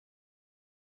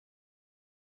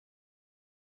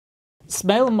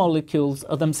smell molecules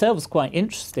are themselves quite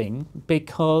interesting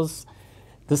because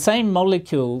the same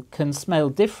molecule can smell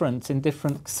different in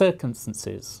different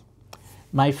circumstances.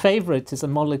 My favourite is a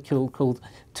molecule called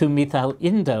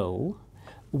 2-methyl-indole,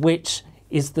 which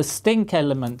is the stink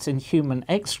element in human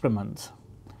excrement,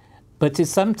 but is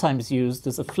sometimes used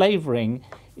as a flavouring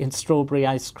in strawberry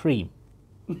ice cream.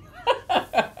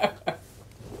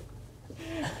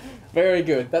 Very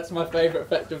good. That's my favourite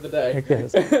fact of the day.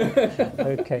 Yes.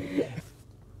 Okay.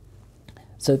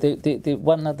 So the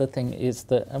one other thing is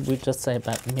that we just say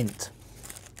about mint.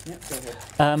 Yep, go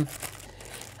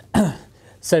ahead.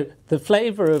 So the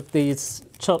flavour of these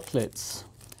chocolates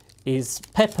is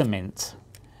peppermint,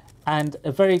 and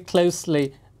a very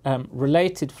closely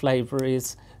related flavour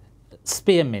is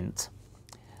spearmint.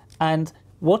 And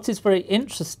what is very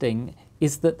interesting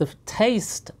is that the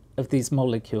taste of these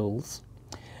molecules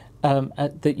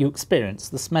that you experience,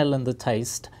 the smell and the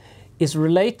taste, is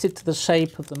related to the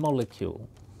shape of the molecule.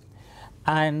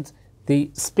 And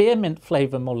the spearmint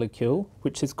flavour molecule,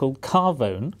 which is called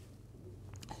carvone,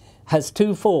 has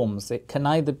two forms. It can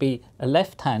either be a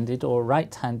left-handed or a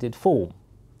right-handed form.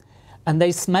 And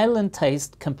they smell and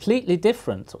taste completely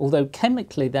different, although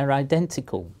chemically they're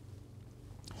identical.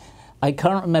 I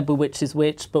can't remember which is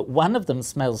which, but one of them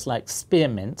smells like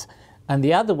spearmint, and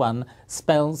the other one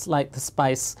smells like the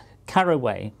spice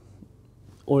caraway,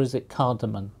 or is it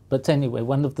cardamom? But anyway,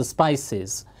 one of the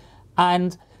spices.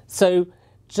 And so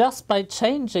just by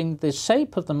changing the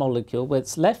shape of the molecule, whether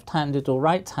it's left-handed or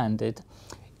right-handed,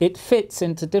 it fits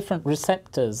into different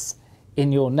receptors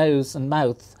in your nose and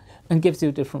mouth and gives you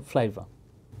a different flavour.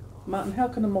 Martyn, how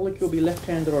can a molecule be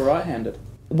left-handed or right-handed?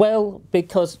 Well,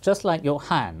 because just like your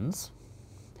hands,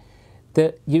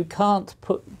 that you can't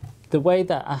put the way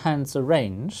that our hands are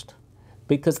arranged,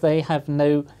 because they have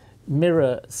no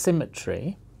mirror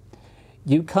symmetry,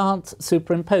 you can't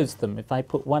superimpose them. If I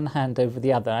put one hand over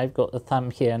the other, I've got a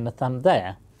thumb here and a thumb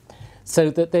there, so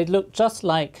that they look just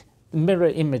like mirror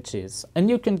images. And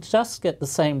you can just get the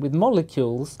same with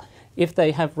molecules if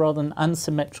they have rather an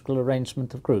unsymmetrical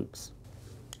arrangement of groups.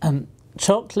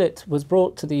 Chocolate was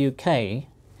brought to the UK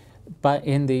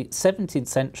in the 17th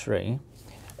century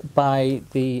by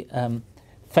the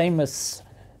famous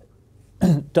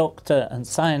doctor and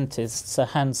scientist Sir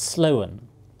Hans Sloane.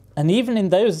 And even in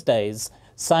those days,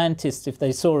 scientists, if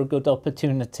they saw a good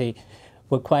opportunity,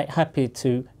 were quite happy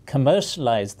to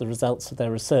commercialise the results of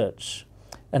their research.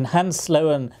 And Hans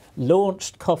Sloane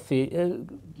launched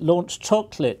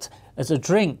chocolate as a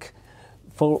drink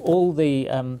for all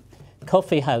the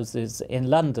coffee houses in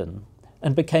London,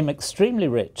 and became extremely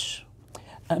rich.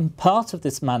 And part of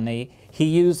this money he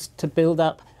used to build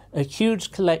up a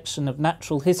huge collection of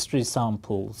natural history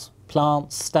samples,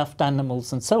 plants, stuffed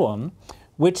animals and so on,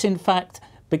 which in fact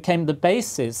became the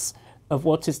basis of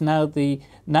what is now the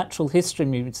Natural History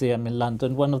Museum in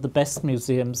London, one of the best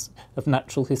museums of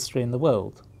natural history in the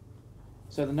world.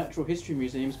 So the Natural History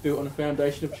Museum is built on a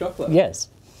foundation of chocolate? Yes.